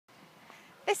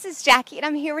This is Jackie, and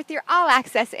I'm here with your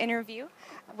all-access interview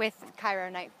with Cairo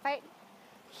Night Fight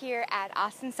here at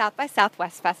Austin South by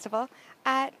Southwest Festival.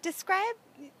 Describe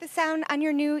the sound on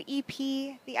your new EP,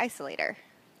 The Isolator.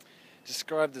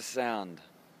 Describe the sound.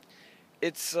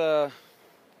 It's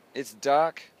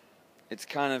dark. It's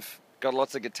kind of got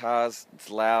lots of guitars. It's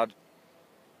loud.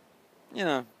 You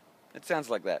know, it sounds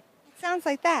like that. It sounds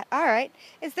like that. All right.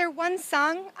 Is there one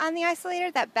song on The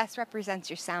Isolator that best represents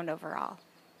your sound overall?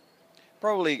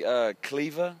 Probably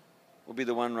Cleaver will be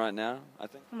the one right now, I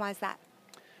think. And why is that?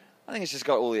 I think it's just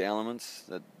got all the elements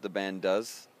that the band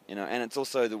does, you know, and it's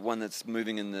also the one that's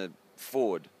moving in the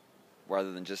forward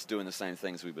rather than just doing the same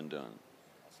things we've been doing.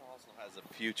 It also has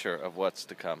a future of what's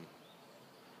to come.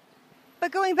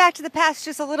 But going back to the past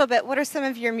just a little bit, what are some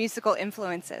of your musical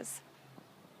influences?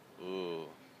 Ooh.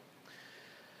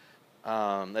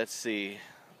 Let's see.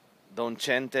 Don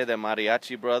Chente, the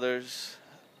Mariachi Brothers.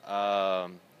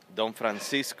 Don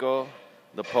Francisco,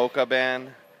 the Polka Band.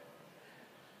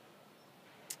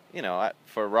 You know,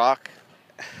 for rock,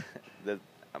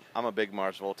 I'm a big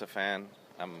Mars Volta fan.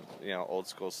 I'm, old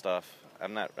school stuff. I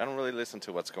don't really listen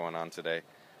to what's going on today.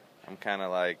 I'm kind of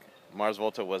like, Mars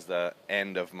Volta was the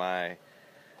end of my,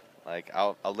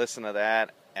 I'll listen to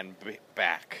that and be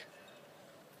back.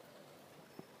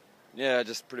 Yeah,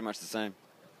 just pretty much the same.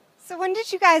 So when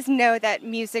did you guys know that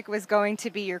music was going to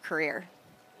be your career?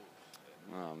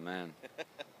 Oh, man.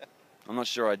 I'm not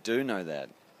sure I do know that.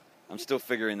 I'm still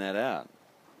figuring that out.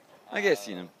 I guess,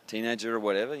 teenager or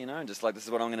whatever, just like this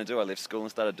is what I'm going to do. I left school and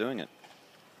started doing it.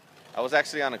 I was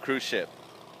actually on a cruise ship.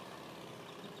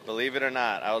 Believe it or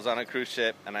not, I was on a cruise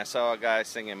ship and I saw a guy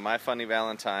singing My Funny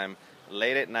Valentine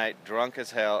late at night, drunk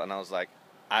as hell, and I was like,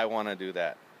 I want to do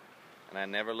that. And I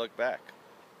never looked back.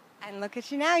 And look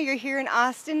at you now, you're here in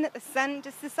Austin. The sun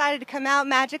just decided to come out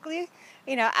magically,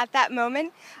 at that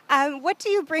moment. What do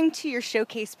you bring to your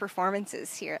showcase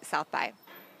performances here at South by?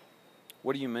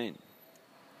 What do you mean?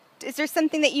 Is there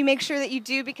something that you make sure that you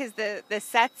do because the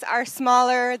sets are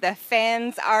smaller, the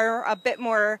fans are a bit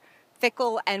more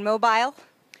fickle and mobile?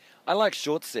 I like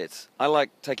short sets. I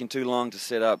like taking too long to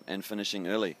set up and finishing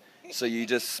early. So you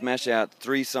just smash out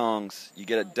 3 songs, you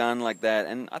get it done like that,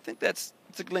 and I think it's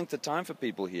a length of time for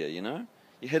people here, You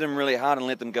hit them really hard and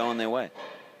let them go on their way.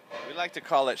 We like to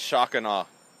call it shock and awe.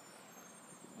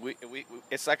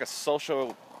 It's like a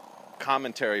social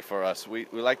commentary for us. We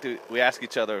ask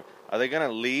each other, are they going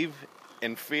to leave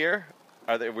in fear?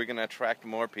 Are we going to attract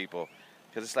more people?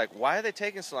 Because it's like, why are they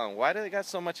taking so long? Why do they got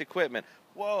so much equipment?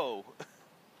 Whoa.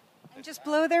 And just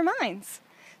blow their minds.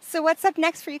 So what's up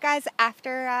next for you guys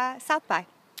after South by?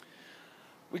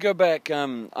 We go back,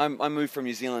 I moved from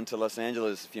New Zealand to Los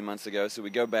Angeles a few months ago, so we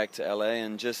go back to LA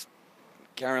and just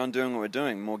carry on doing what we're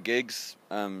doing. More gigs,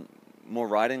 more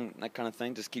writing, that kind of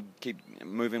thing. Just keep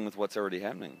moving with what's already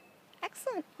happening.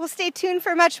 Excellent. Well, stay tuned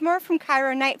for much more from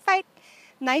Cairo Night Fight.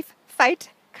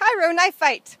 Cairo Night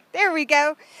Fight. There we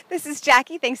go. This is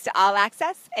Jackie, thanks to All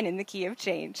Access and In the Key of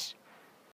Change.